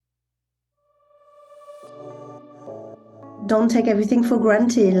don't take everything for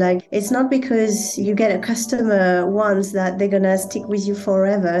granted. Like, it's not because you get a customer once that they're gonna stick with you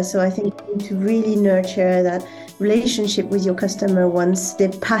forever. So I think you need to really nurture that relationship with your customer once they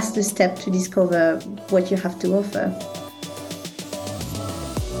pass the step to discover what you have to offer.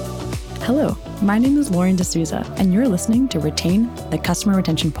 Hello, my name is Lauren D'Souza, and you're listening to Retain, the Customer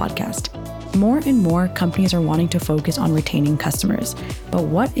Retention Podcast. More and more companies are wanting to focus on retaining customers, but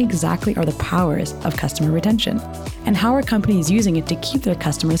what exactly are the powers of customer retention? And how are companies using it to keep their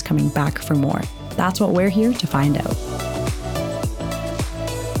customers coming back for more? That's what we're here to find out.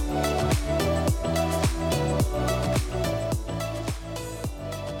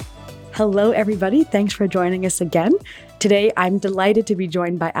 Hello, everybody. Thanks for joining us again. Today, I'm delighted to be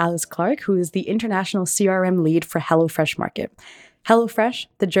joined by Alice Clark, who is the International CRM Lead for HelloFresh Market. HelloFresh,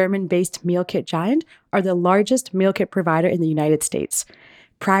 the German-based meal kit giant, are the largest meal kit provider in the United States.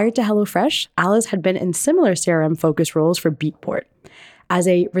 Prior to HelloFresh, Alice had been in similar CRM-focused roles for Beatport. As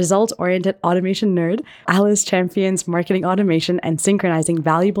a results-oriented automation nerd, Alice champions marketing automation and synchronizing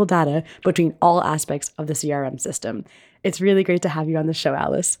valuable data between all aspects of the CRM system. It's really great to have you on the show,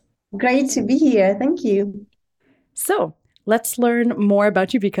 Alice. Great to be here. Thank you. So let's learn more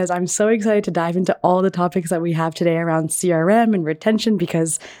about you, because I'm so excited to dive into all the topics that we have today around CRM and retention,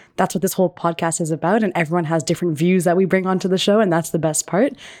 because that's what this whole podcast is about. And everyone has different views that we bring onto the show. And that's the best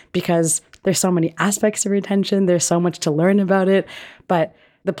part, because there's so many aspects of retention. There's so much to learn about it. But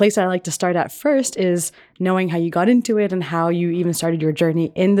the place I like to start at first is knowing how you got into it and how you even started your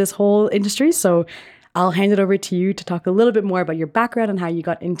journey in this whole industry. So I'll hand it over to you to talk a little bit more about your background and how you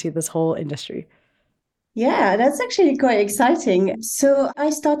got into this whole industry. Yeah, that's actually quite exciting. So I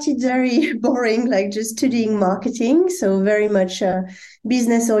started very boring, like just studying marketing. So very much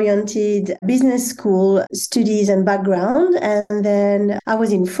business-oriented, business school studies and background. And then I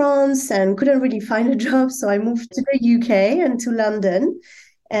was in France and couldn't really find a job. So I moved to the UK and to London.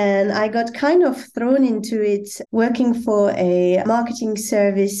 And I got kind of thrown into it working for a marketing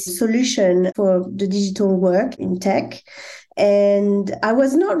service solution for the digital work in tech. And I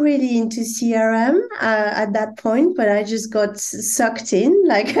was not really into CRM at that point, but I just got sucked in.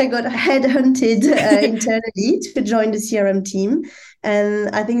 Like, I got headhunted internally to join the CRM team. And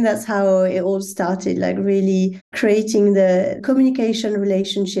I think that's how it all started, like really creating the communication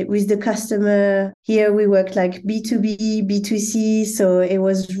relationship with the customer. Here we worked like B2B, B2C. So it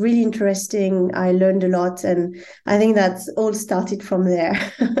was really interesting. I learned a lot. And I think that's all started from there.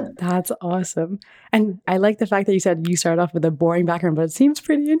 That's awesome. And I like the fact that you said you started off with a boring background, but it seems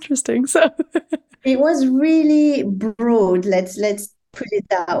pretty interesting. So it was really broad. Let's put it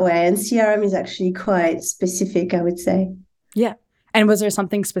that way. And CRM is actually quite specific, I would say. Yeah. And was there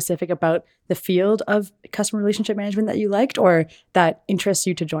something specific about the field of customer relationship management that you liked or that interests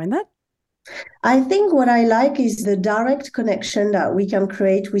you to join that? I think what I like is the direct connection that we can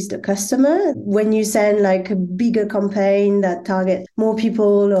create with the customer. When you send like a bigger campaign that target more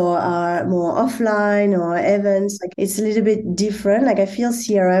people or are more offline or events, like it's a little bit different. Like I feel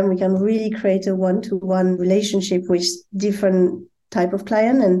CRM, we can really create a one-to-one relationship with different type of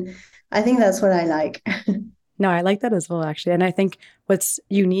client. And I think that's what I like. No, I like that as well, actually. And I think what's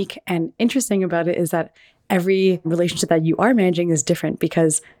unique and interesting about it is that every relationship that you are managing is different,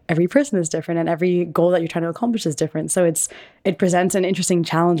 because every person is different and every goal that you're trying to accomplish is different. So it presents an interesting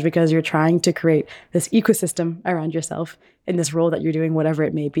challenge, because you're trying to create this ecosystem around yourself in this role that you're doing, whatever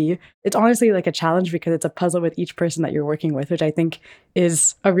it may be. It's honestly like a challenge, because it's a puzzle with each person that you're working with, which I think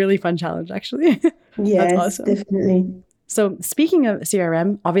is a really fun challenge, actually. Yes, that's awesome. Definitely. So speaking of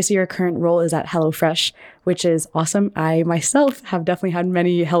CRM, obviously your current role is at HelloFresh, which is awesome. I myself have definitely had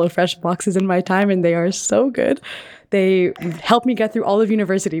many HelloFresh boxes in my time, and they are so good. They helped me get through all of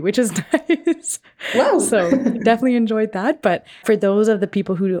university, which is nice. Wow. So definitely enjoyed that. But for those of the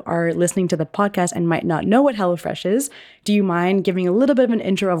people who are listening to the podcast and might not know what HelloFresh is, do you mind giving a little bit of an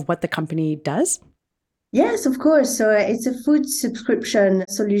intro of what the company does? Yes, of course. So it's a food subscription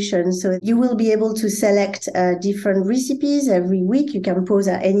solution. So you will be able to select different recipes every week. You can pause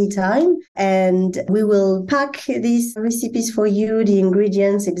at any time, and we will pack these recipes for you, the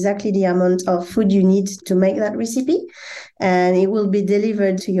ingredients, exactly the amount of food you need to make that recipe. And it will be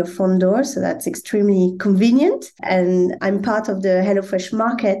delivered to your front door. So that's extremely convenient. And I'm part of the HelloFresh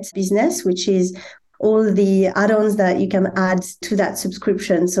Market business, which is all the add-ons that you can add to that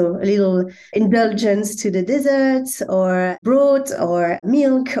subscription. So a little indulgence to the desserts or broth or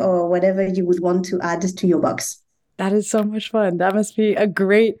milk or whatever you would want to add to your box. That is so much fun. That must be a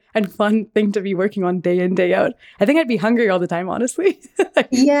great and fun thing to be working on day in, day out. I think I'd be hungry all the time, honestly.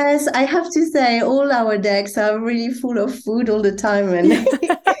 Yes, I have to say all our decks are really full of food all the time. And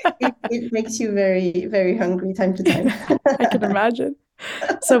it makes you very, very hungry time to time. I can imagine.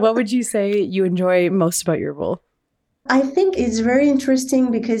 So what would you say you enjoy most about your role? I think it's very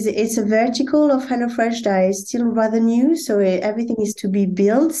interesting because it's a vertical of HelloFresh that is still rather new. So everything is to be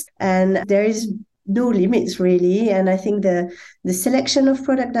built and there is no limits really. And I think the selection of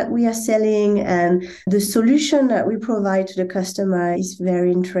product that we are selling and the solution that we provide to the customer is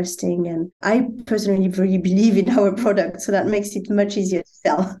very interesting. And I personally really believe in our product. So that makes it much easier to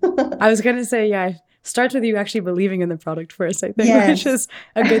sell. I was going to say, yeah, it starts with you actually believing in the product first, I think, Yes. which is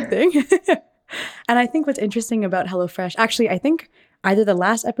a good thing. And I think what's interesting about HelloFresh, actually, I think either the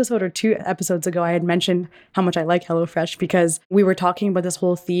last episode or 2 episodes ago, I had mentioned how much I like HelloFresh because we were talking about this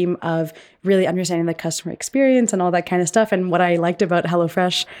whole theme of really understanding the customer experience and all that kind of stuff. And what I liked about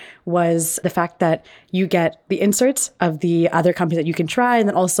HelloFresh was the fact that you get the inserts of the other companies that you can try. And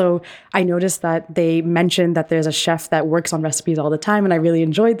then also I noticed that they mentioned that there's a chef that works on recipes all the time. And I really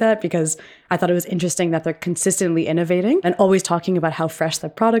enjoyed that because I thought it was interesting that they're consistently innovating and always talking about how fresh the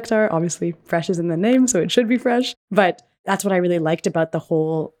products are. Obviously, fresh is in the name, so it should be fresh. But that's what I really liked about the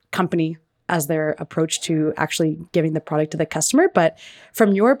whole company as their approach to actually giving the product to the customer. But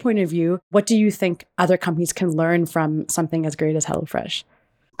from your point of view, what do you think other companies can learn from something as great as HelloFresh?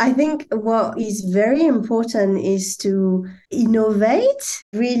 I think what is very important is to innovate,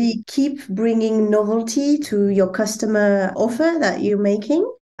 really keep bringing novelty to your customer offer that you're making.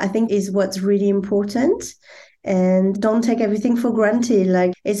 I think is what's really important. And don't take everything for granted.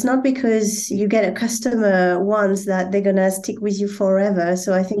 Like it's not because you get a customer once that they're gonna stick with you forever.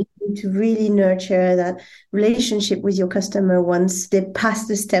 So I think you need to really nurture that relationship with your customer once they pass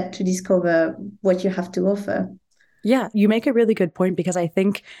the step to discover what you have to offer. Yeah, you make a really good point because I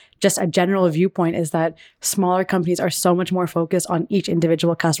think just a general viewpoint is that smaller companies are so much more focused on each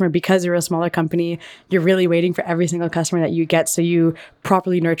individual customer because you're a smaller company. You're really waiting for every single customer that you get. So you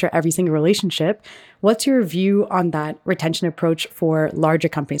properly nurture every single relationship. What's your view on that retention approach for larger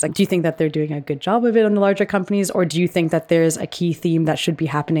companies? Like, do you think that they're doing a good job of it on the larger companies? Or do you think that there's a key theme that should be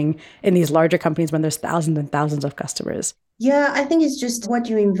happening in these larger companies when there's thousands and thousands of customers? Yeah, I think it's just what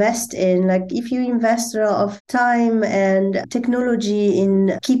you invest in. Like if you invest a lot of time and technology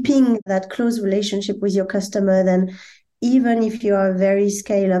in keeping that close relationship with your customer, then even if you are a very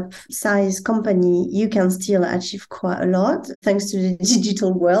scale up size company, you can still achieve quite a lot thanks to the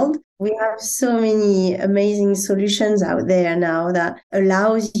digital world. We have so many amazing solutions out there now that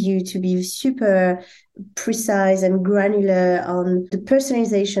allows you to be super precise and granular on the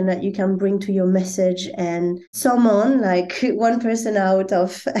personalization that you can bring to your message. And someone like one person out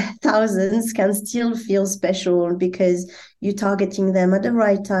of thousands can still feel special because you're targeting them at the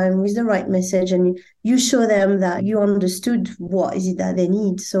right time with the right message and you show them that you understood what is it that they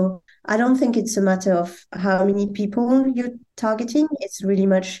need. So I don't think it's a matter of how many people you're targeting. It's really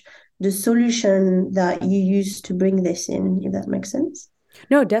much the solution that you use to bring this in, if that makes sense.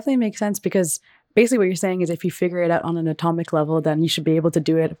 No, it definitely makes sense because basically what you're saying is if you figure it out on an atomic level, then you should be able to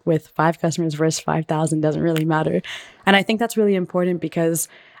do it with 5 customers versus 5,000. Doesn't really matter. And I think that's really important because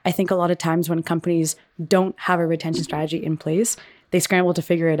I think a lot of times when companies don't have a retention strategy in place, they scramble to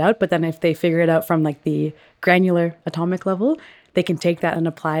figure it out. But then if they figure it out from like the granular atomic level, they can take that and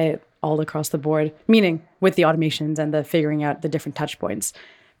apply it all across the board, meaning with the automations and the figuring out the different touch points.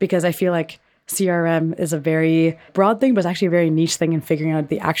 Because I feel like CRM is a very broad thing, but it's actually a very niche thing in figuring out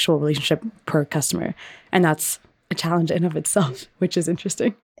the actual relationship per customer. And that's a challenge in of itself, which is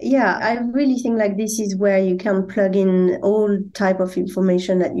interesting. Yeah, I really think like this is where you can plug in all type of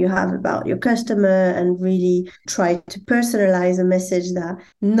information that you have about your customer and really try to personalize a message that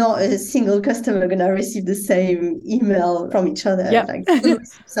not a single customer gonna receive the same email from each other. Yeah. Like you will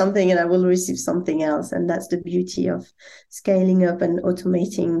receive something and I will receive something else. And that's the beauty of scaling up and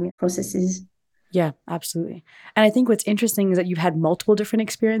automating processes. Yeah, absolutely. And I think what's interesting is that you've had multiple different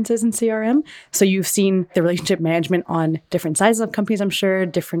experiences in CRM. So you've seen the relationship management on different sizes of companies, I'm sure,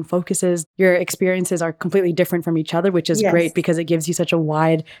 different focuses. Your experiences are completely different from each other, which is great because it gives you such a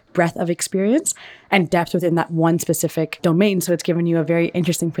wide breadth of experience and depth within that one specific domain. So it's given you a very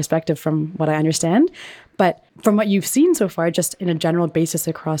interesting perspective from what I understand. But from what you've seen so far, just in a general basis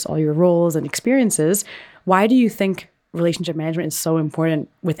across all your roles and experiences, why do you think relationship management is so important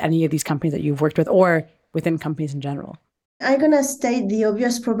with any of these companies that you've worked with or within companies in general? I'm going to state the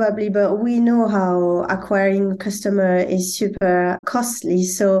obvious probably, but we know how acquiring a customer is super costly.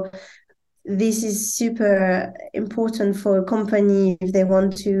 So this is super important for a company if they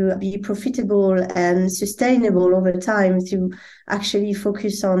want to be profitable and sustainable over time to actually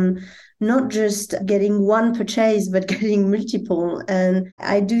focus on not just getting one purchase, but getting multiple. And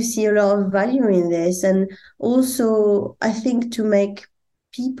I do see a lot of value in this. And also, I think to make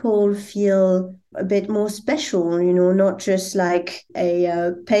people feel a bit more special, not just like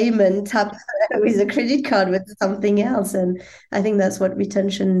a payment tap with a credit card, but something else. And I think that's what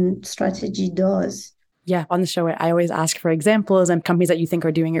retention strategy does. Yeah, on the show, I always ask for examples and companies that you think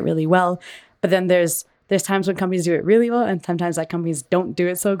are doing it really well. But then there's times when companies do it really well, and sometimes that companies don't do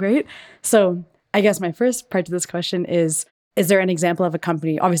it so great. So I guess my first part to this question is there an example of a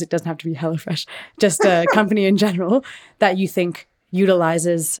company, obviously it doesn't have to be HelloFresh, just a company in general that you think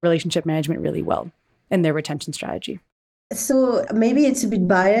utilizes relationship management really well in their retention strategy? So maybe it's a bit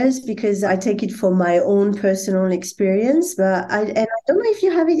biased because I take it from my own personal experience, but I don't know if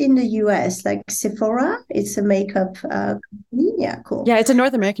you have it in the US, like Sephora. It's a makeup company. Yeah, cool. Yeah, it's a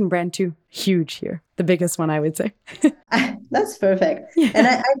North American brand too. Huge here. The biggest one, I would say. That's perfect. Yeah. And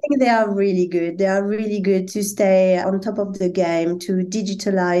I think they are really good. They are really good to stay on top of the game, to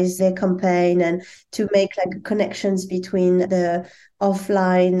digitalize their campaign and to make like connections between the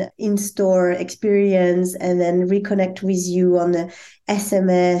offline in-store experience and then reconnect with you on the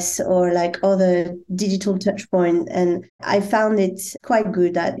SMS or like other digital touch point. And I found it quite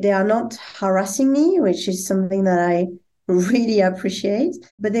good that they are not harassing me, which is something that I really appreciate,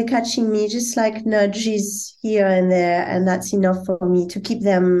 but they're catching me just like nudges here and there, and that's enough for me to keep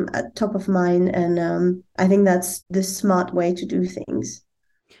them at top of mind. And I think that's the smart way to do things.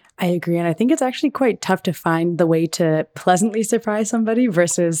 I agree. And I think it's actually quite tough to find the way to pleasantly surprise somebody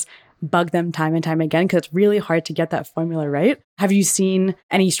versus bug them time and time again, because it's really hard to get that formula right. Have you seen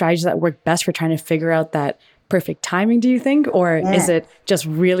any strategies that work best for trying to figure out that perfect timing, do you think? Or is it just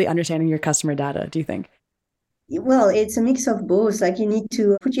really understanding your customer data, do you think? Well, it's a mix of both. Like you need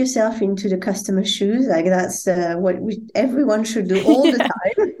to put yourself into the customer's shoes. Like that's what everyone should do all the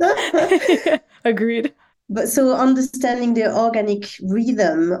time. Agreed. But so understanding the organic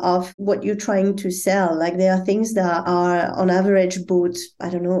rhythm of what you're trying to sell, like there are things that are on average bought, I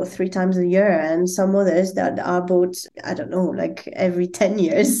don't know, 3 times a year, and some others that are bought, I don't know, like every 10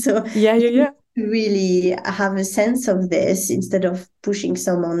 years. So yeah. Really have a sense of this instead of pushing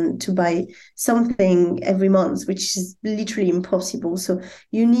someone to buy something every month, which is literally impossible. So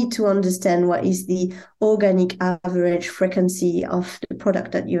you need to understand what is the organic average frequency of the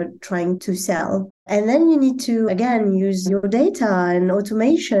product that you're trying to sell. And then you need to, again, use your data and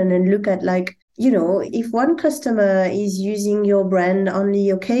automation and look at like, if one customer is using your brand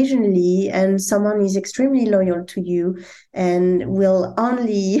only occasionally and someone is extremely loyal to you and will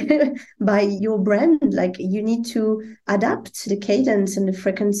only buy your brand, like you need to adapt the cadence and the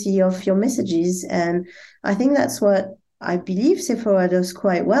frequency of your messages. And I think that's what I believe Sephora does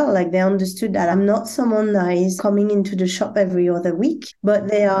quite well. Like they understood that I'm not someone that is coming into the shop every other week, but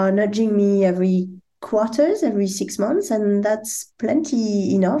they are nudging me every 6 months, and that's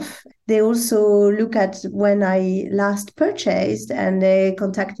plenty enough. They also look at when I last purchased and they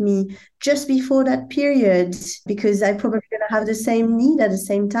contact me just before that period because I probably going to have the same need at the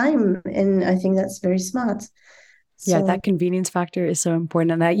same time. And I think that's very smart. Yeah, that convenience factor is so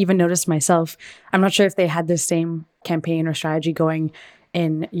important. And I even noticed myself, I'm not sure if they had the same campaign or strategy going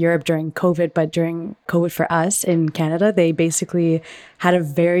in Europe during COVID, but during COVID for us in Canada, they basically had a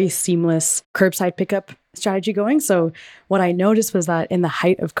very seamless curbside pickup strategy going. So what I noticed was that in the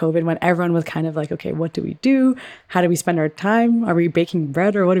height of COVID, when everyone was kind of like, okay, what do we do? How do we spend our time? Are we baking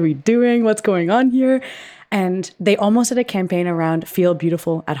bread or what are we doing? What's going on here? And they almost did a campaign around feel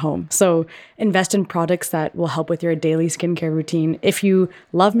beautiful at home. So invest in products that will help with your daily skincare routine. If you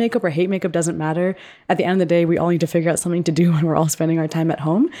love makeup or hate makeup, doesn't matter. At the end of the day, we all need to figure out something to do when we're all spending our time at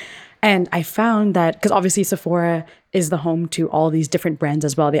home. And I found that, because obviously Sephora is the home to all these different brands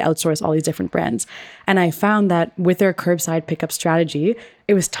as well. They outsource all these different brands. And I found that with their curbside pickup strategy,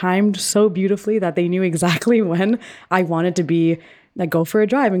 it was timed so beautifully that they knew exactly when I wanted to be like go for a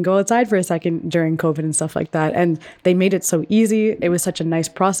drive and go outside for a second during COVID and stuff like that. And they made it so easy. It was such a nice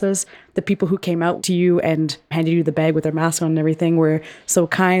process. The people who came out to you and handed you the bag with their mask on and everything were so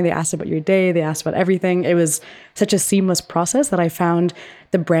kind. They asked about your day. They asked about everything. It was such a seamless process that I found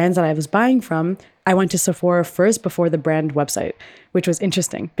the brands that I was buying from, I went to Sephora first before the brand website, which was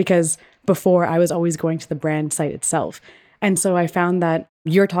interesting because before I was always going to the brand site itself. And so I found that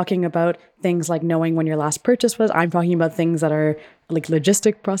you're talking about things like knowing when your last purchase was. I'm talking about things that are like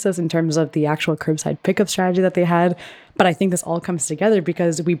logistic process in terms of the actual curbside pickup strategy that they had. But I think this all comes together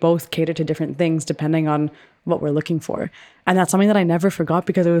because we both cater to different things depending on what we're looking for. And that's something that I never forgot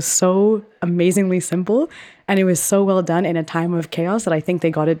because it was so amazingly simple and it was so well done in a time of chaos that I think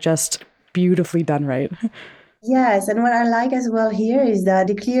they got it just beautifully done right. Yes, and what I like as well here is that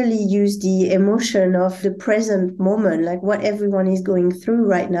they clearly use the emotion of the present moment, like what everyone is going through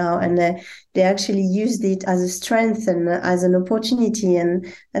right now, and they actually used it as a strength and as an opportunity. And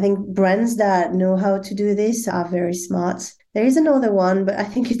I think brands that know how to do this are very smart. There is another one, but I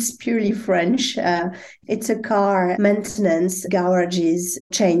think it's purely French. It's a car maintenance garages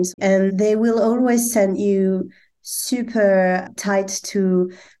chains, and they will always send you super tight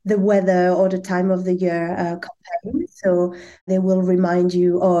to the weather or the time of the year campaign. So they will remind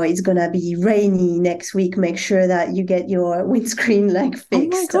you, oh, it's gonna be rainy next week. Make sure that you get your windscreen like Oh my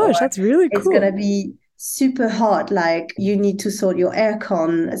fixed, or gosh, that's really it's cool. gonna be super hot, like you need to sort your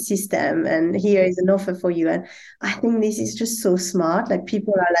aircon system, and here is an offer for you. And I think this is just so smart. Like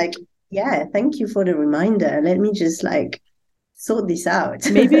people are like, yeah, thank you for the reminder. Let me just like sort this out.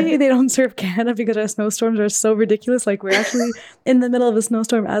 Maybe they don't serve Canada because our snowstorms are so ridiculous. Like we're actually in the middle of a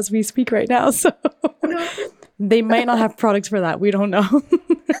snowstorm as we speak right now. So No, they might not have products for that. We don't know.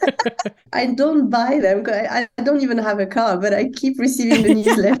 I don't buy them. I don't even have a car, but I keep receiving the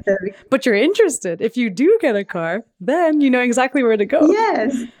newsletter. But you're interested. If you do get a car, then you know exactly where to go.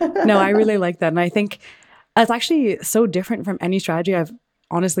 Yes. No, I really like that. And I think it's actually so different from any strategy I've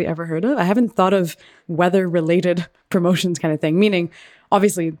honestly ever heard of. I haven't thought of weather related promotions kind of thing, meaning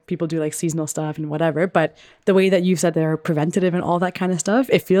obviously people do like seasonal stuff and whatever, but the way that you said they're preventative and all that kind of stuff,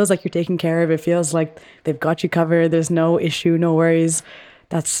 it feels like you're taken care of. It feels like they've got you covered. There's no issue, no worries.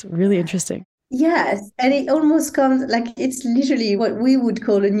 That's really interesting. Yes, and it almost comes like it's literally what we would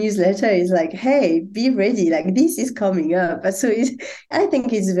call a newsletter is like, hey, be ready, like this is coming up. So I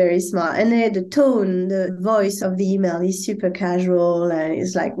think it's very smart. And then the tone, the voice of the email is super casual and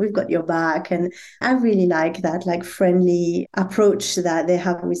it's like, we've got your back. And I really like that like friendly approach that they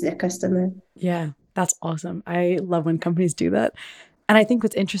have with their customer. Yeah, that's awesome. I love when companies do that. And I think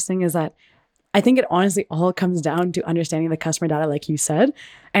what's interesting is that I think it honestly all comes down to understanding the customer data, like you said.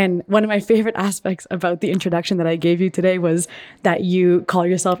 And one of my favorite aspects about the introduction that I gave you today was that you call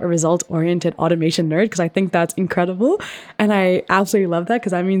yourself a result oriented automation nerd, because I think that's incredible. And I absolutely love that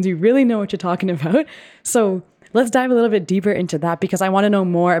because that means you really know what you're talking about. So let's dive a little bit deeper into that because I want to know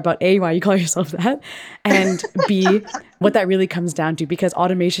more about A, why you call yourself that, and B, what that really comes down to, because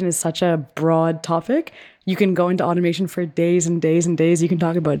automation is such a broad topic. You can go into automation for days and days and days. You can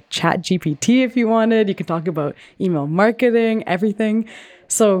talk about Chat GPT if you wanted. You can talk about email marketing, everything.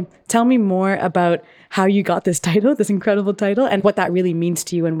 So tell me more about how you got this title, this incredible title, and what that really means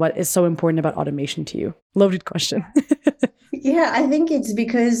to you and what is so important about automation to you. Loaded question. Yeah, I think it's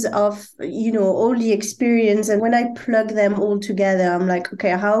because of, all the experience. And when I plug them all together, I'm like,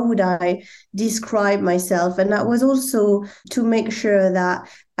 okay, how would I describe myself? And that was also to make sure that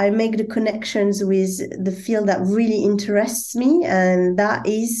I make the connections with the field that really interests me. And that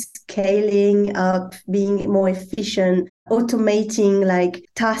is scaling up, being more efficient, automating like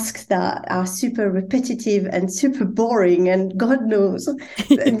tasks that are super repetitive and super boring. And God knows in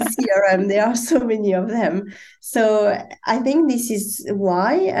Yeah. CRM, there are so many of them. So I think this is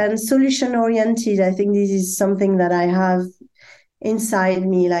why. And solution oriented, I think this is something that I have inside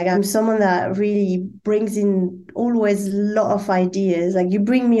me. Like I'm someone that really brings in always a lot of ideas. Like you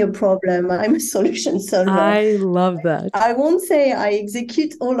bring me a problem, I'm a solution solver. I love that. I won't say I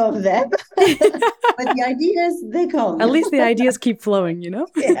execute all of them, but the ideas, they At come. least the ideas keep flowing, you know?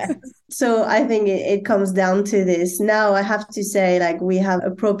 Yeah. So I think it comes down to this. Now I have to say, like, we have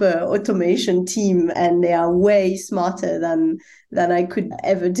a proper automation team and they are way smarter than I could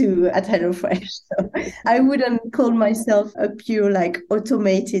ever do at HelloFresh. So I wouldn't call myself a pure like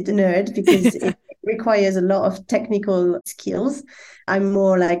automated nerd because it requires a lot of technical skills. I'm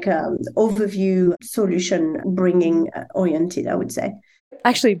more like overview solution bringing oriented, I would say.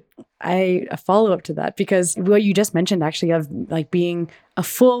 Actually, a follow up to that, because what you just mentioned actually of like being a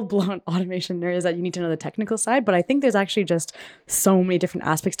full blown automation nerd is that you need to know the technical side. But I think there's actually just so many different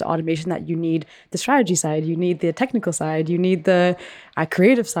aspects to automation that you need the strategy side, you need the technical side, you need the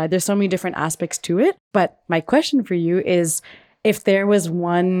creative side. There's so many different aspects to it. But my question for you is, if there was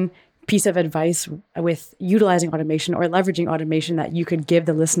one piece of advice with utilizing automation or leveraging automation that you could give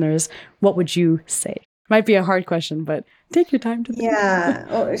the listeners, what would you say? Might be a hard question, but take your time to think.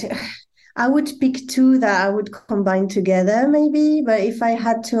 Yeah. I would pick two that I would combine together, maybe. But if I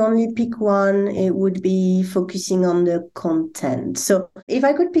had to only pick one, it would be focusing on the content. So if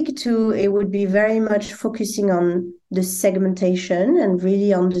I could pick two, it would be very much focusing on the segmentation and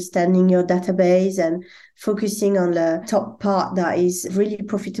really understanding your database and focusing on the top part that is really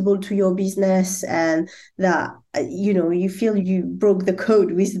profitable to your business and that you feel you broke the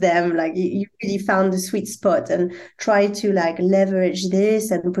code with them, like you really found the sweet spot, and try to like leverage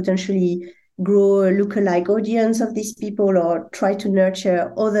this and potentially grow a lookalike audience of these people or try to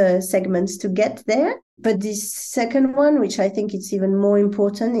nurture other segments to get there. But this second one, which I think it's even more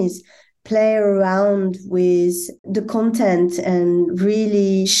important, is play around with the content and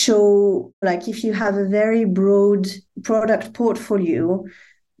really show, like if you have a very broad product portfolio,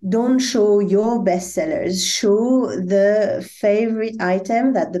 don't show your bestsellers, show the favorite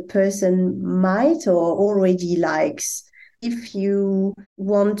item that the person might or already likes. If you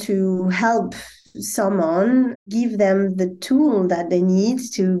want to help someone, give them the tool that they need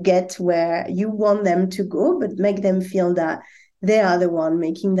to get where you want them to go, but make them feel that they are the one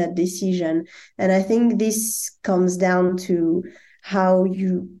making that decision. And I think this comes down to how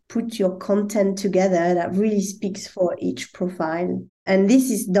you put your content together that really speaks for each profile. And this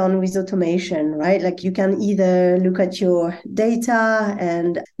is done with automation, right? Like you can either look at your data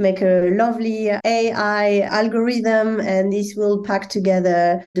and make a lovely AI algorithm, and this will pack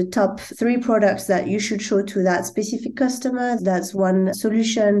together the top 3 products that you should show to that specific customer. That's one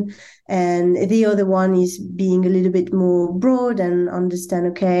solution. And the other one is being a little bit more broad and understand,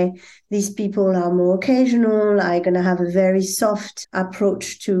 okay, these people are more occasional, are going to have a very soft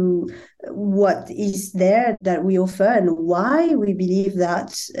approach to what is there that we offer and why we believe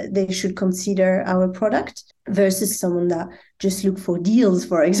that they should consider our product, versus someone that just look for deals,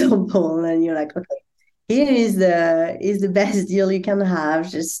 for example, and you're like, okay, here is the best deal you can have,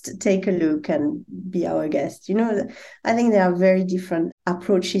 just take a look and be our guest. I think there are very different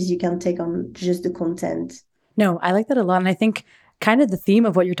approaches you can take on just the content. No, I like that a lot. And I think kind of the theme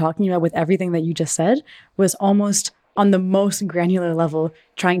of what you're talking about with everything that you just said was almost on the most granular level,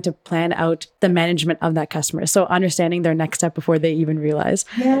 trying to plan out the management of that customer. So understanding their next step before they even realize.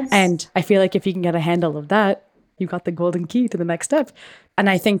 Yes. And I feel like if you can get a handle of that, you've got the golden key to the next step. And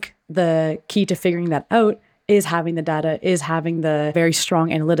I think the key to figuring that out is having the data, is having the very strong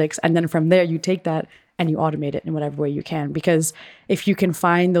analytics. And then from there, you take that and you automate it in whatever way you can. Because if you can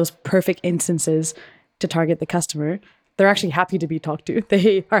find those perfect instances to target the customer, they're actually happy to be talked to.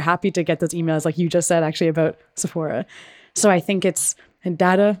 They are happy to get those emails, like you just said, actually about Sephora. So I think it's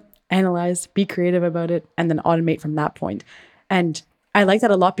data, analyze, be creative about it, and then automate from that point. And I like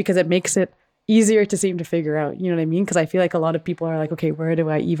that a lot because it makes it easier to seem to figure out. You know what I mean? Because I feel like a lot of people are like, okay, where do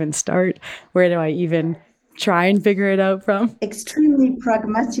I even start? Where do I even try and figure it out from? Extremely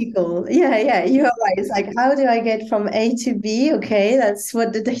pragmatical. Yeah, you are right. It's like, how do I get from A to B? Okay, that's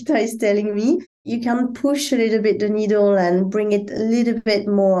what the data is telling me. You can push a little bit the needle and bring it a little bit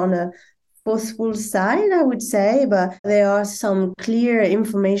more on a forceful side, I would say, but there are some clear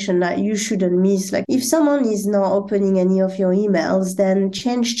information that you shouldn't miss. Like if someone is not opening any of your emails, then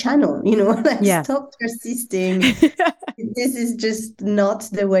change channel, stop persisting. This is just not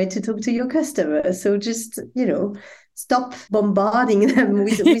the way to talk to your customer. So just, stop bombarding them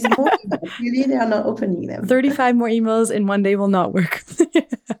with more emails. Really, they are not opening them. 35 more emails in one day will not work.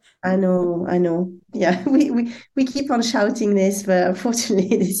 I know. Yeah, we keep on shouting this, but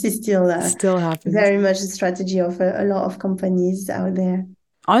unfortunately, this is still happens. Very much the strategy of a lot of companies out there.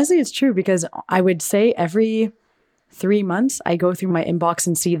 Honestly, it's true because I would say every 3 months, I go through my inbox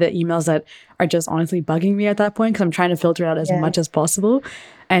and see the emails that are just honestly bugging me at that point because I'm trying to filter out as much as possible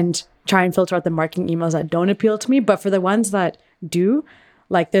and try and filter out the marketing emails that don't appeal to me. But for the ones that do,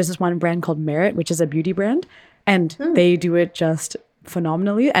 like there's this one brand called Merit, which is a beauty brand, and they do it just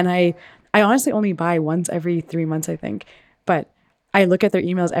phenomenally. And I honestly only buy once every 3 months, I think. But I look at their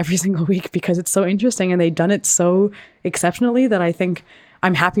emails every single week because it's so interesting and they've done it so exceptionally that I think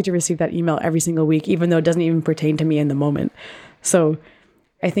I'm happy to receive that email every single week, even though it doesn't even pertain to me in the moment. So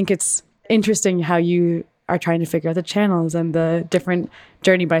I think it's interesting how you are trying to figure out the channels and the different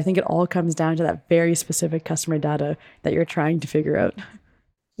journey, but I think it all comes down to that very specific customer data that you're trying to figure out.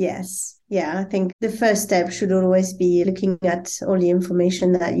 Yes. Yeah, I think the first step should always be looking at all the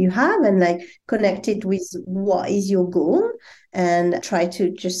information that you have and like connect it with what is your goal and try to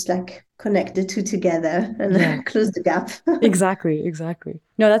just like connect the two together and close the gap. Exactly.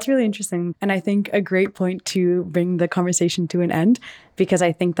 No, that's really interesting. And I think a great point to bring the conversation to an end, because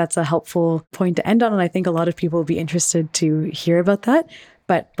I think that's a helpful point to end on. And I think a lot of people will be interested to hear about that.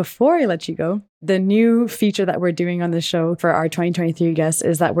 But before I let you go, the new feature that we're doing on the show for our 2023 guests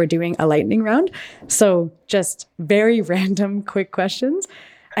is that we're doing a lightning round. So just very random, quick questions.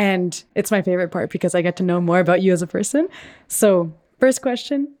 And it's my favorite part because I get to know more about you as a person. So first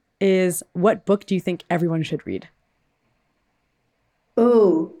question is, what book do you think everyone should read?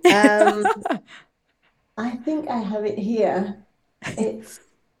 I think I have it here. It's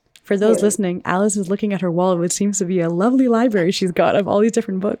For those listening, Alice is looking at her wall, which seems to be a lovely library she's got of all these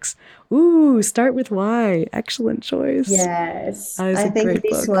different books. Ooh, Start with Why. Excellent choice. Yes, That is I a think great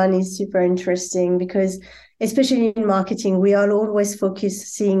this book. one is super interesting because, especially in marketing, we are always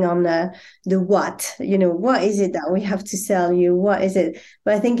focusing on the what, what is it that we have to sell you? What is it?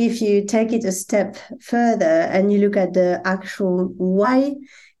 But I think if you take it a step further and you look at the actual why,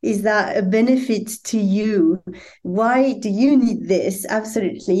 is that a benefit to you? Why do you need this?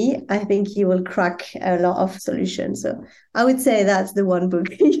 Absolutely. I think you will crack a lot of solutions. So I would say that's the one book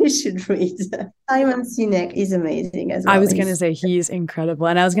you should read. Simon Sinek is amazing as I well. was going to say he's incredible.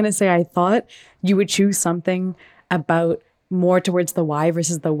 And I was going to say, I thought you would choose something about more towards the why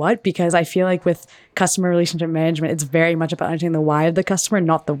versus the what, because I feel like with customer relationship management, it's very much about understanding the why of the customer,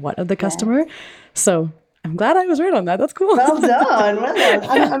 not the what of the customer. So I'm glad I was right on that. That's cool. Well done. Well done.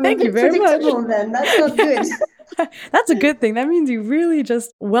 I'm a Thank you bit very much. predictable then. That's not good. That's a good thing. That means you really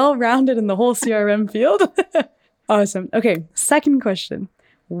just well-rounded in the whole CRM field. Awesome. Okay, second question.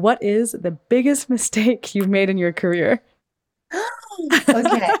 What is the biggest mistake you've made in your career?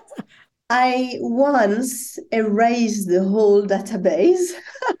 Okay. I once erased the whole database.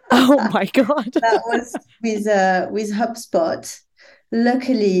 Oh my God. That was with HubSpot.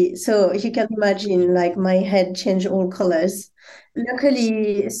 Luckily, so you can imagine like my head changed all colors.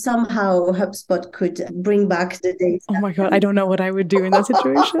 Luckily, somehow HubSpot could bring back the data. Oh my God. I don't know what I would do in that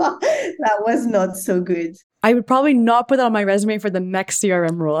situation. That was not so good. I would probably not put that on my resume for the next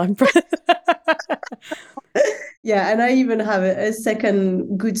CRM role. Yeah, and I even have a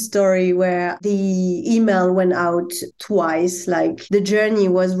second good story where the email went out twice. Like the journey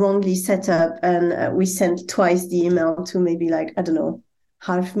was wrongly set up, and we sent twice the email to maybe like, I don't know,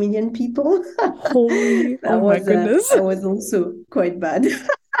 500,000 people. Holy, oh my goodness. That was also quite bad.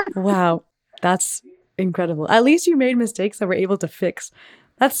 Wow, that's incredible. At least you made mistakes that we're able to fix.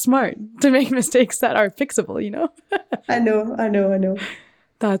 That's smart to make mistakes that are fixable, you know? I know.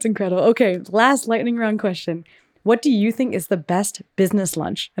 That's incredible. Okay, last lightning round question. What do you think is the best business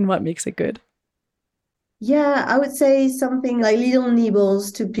lunch and what makes it good? Yeah, I would say something like little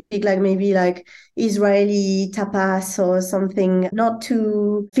nibbles to pick, like maybe like Israeli tapas or something, not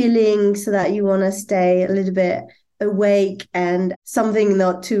too filling so that you want to stay a little bit awake, and something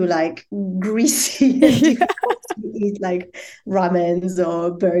not too like greasy and difficult to eat, like ramens or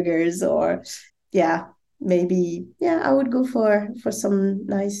burgers or maybe I would go for some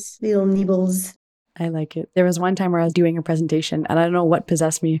nice little nibbles. I like it. There was one time where I was doing a presentation and I don't know what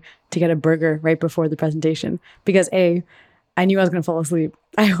possessed me to get a burger right before the presentation because A, I knew I was going to fall asleep.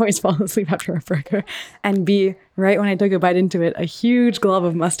 I always fall asleep after a burger. And B, right when I took a bite into it, a huge glob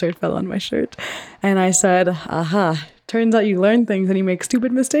of mustard fell on my shirt. And I said, aha, turns out you learn things and you make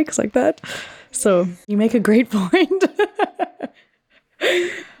stupid mistakes like that. So you make a great point.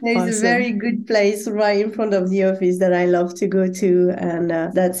 There's Awesome. a very good place right in front of the office that I love to go to. And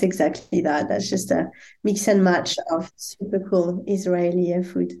that's exactly that. That's just a mix and match of super cool Israeli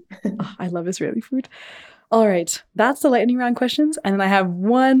food. Oh, I love Israeli food. All right, that's the lightning round questions. And then I have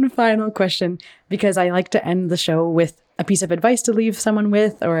one final question because I like to end the show with a piece of advice to leave someone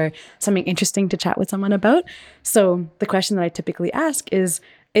with or something interesting to chat with someone about. So the question that I typically ask is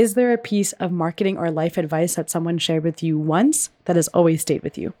there a piece of marketing or life advice that someone shared with you once that has always stayed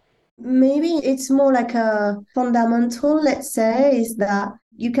with you? Maybe it's more like a fundamental, let's say, is that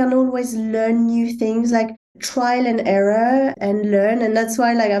you can always learn new things, like trial and error and learn. And that's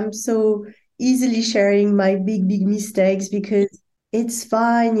why like I'm so easily sharing my big mistakes, because it's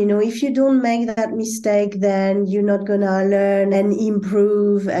fine. If you don't make that mistake, then you're not gonna learn and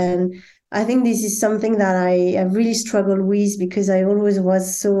improve. And I think this is something that I really struggled with because I always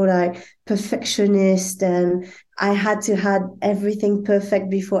was so like perfectionist, and I had to have everything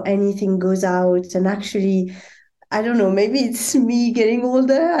perfect before anything goes out. And actually, I don't know, maybe it's me getting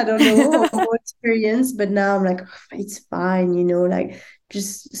older, I don't know, or more experience, but now I'm like, it's fine, like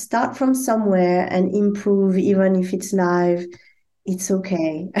just start from somewhere and improve, even if it's live, it's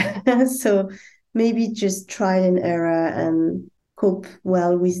okay. So maybe just trial and error and cope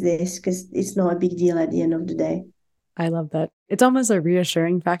well with this, because it's not a big deal at the end of the day. I love that. It's almost a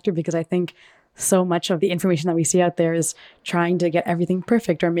reassuring factor because I think so much of the information that we see out there is trying to get everything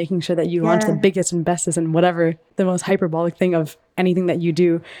perfect or making sure that you launch the biggest and bestest and whatever the most hyperbolic thing of anything that you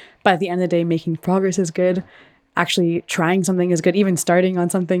do. But at the end of the day, making progress is good. Actually trying something is good. Even starting on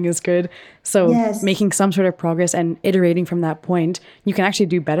something is good. So making some sort of progress and iterating from that point, you can actually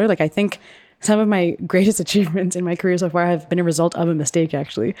do better. Like I think some of my greatest achievements in my career so far have been a result of a mistake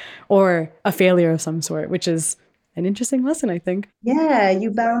actually, or a failure of some sort, which is an interesting lesson, I think. Yeah,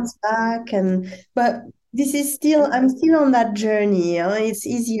 you bounce back, but I'm still on that journey. It's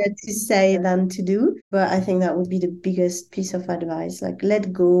easier to say than to do, but I think that would be the biggest piece of advice. Like,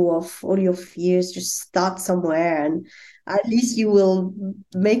 let go of all your fears, just start somewhere, and at least you will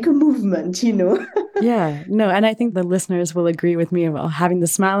make a movement. Yeah, no, and I think the listeners will agree with me about having the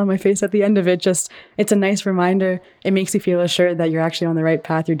smile on my face at the end of it. Just, it's a nice reminder. It makes you feel assured that you're actually on the right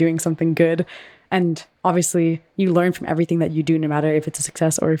path, you're doing something good. And obviously, you learn from everything that you do, no matter if it's a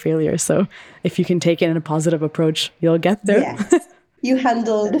success or a failure. So if you can take it in a positive approach, you'll get there. Yes. You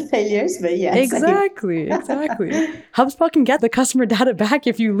handle the failles, but yes. Exactly. HubSpot can get the customer data back.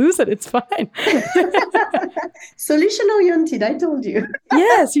 If you lose it, it's fine. Solution oriented, I told you.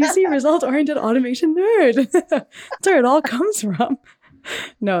 Yes, you see, result oriented automation nerd. That's where it all comes from.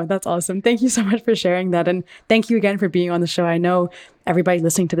 No, that's awesome. Thank you so much for sharing that. And thank you again for being on the show. I know everybody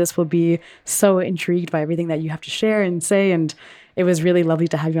listening to this will be so intrigued by everything that you have to share and say. And it was really lovely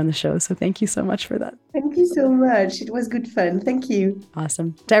to have you on the show. So thank you so much for that. Thank you so much. It was good fun. Thank you.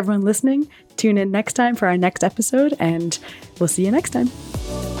 Awesome. To everyone listening, tune in next time for our next episode, and we'll see you next time.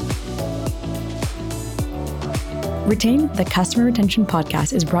 Retain, the Customer Retention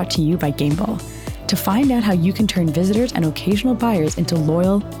Podcast, is brought to you by Gameball. To find out how you can turn visitors and occasional buyers into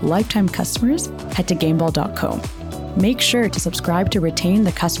loyal, lifetime customers, head to gameball.co. Make sure to subscribe to Retain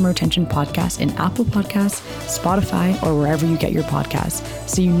the Customer Retention Podcast in Apple Podcasts, Spotify, or wherever you get your podcasts,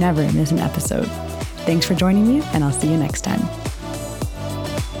 so you never miss an episode. Thanks for joining me, and I'll see you next time.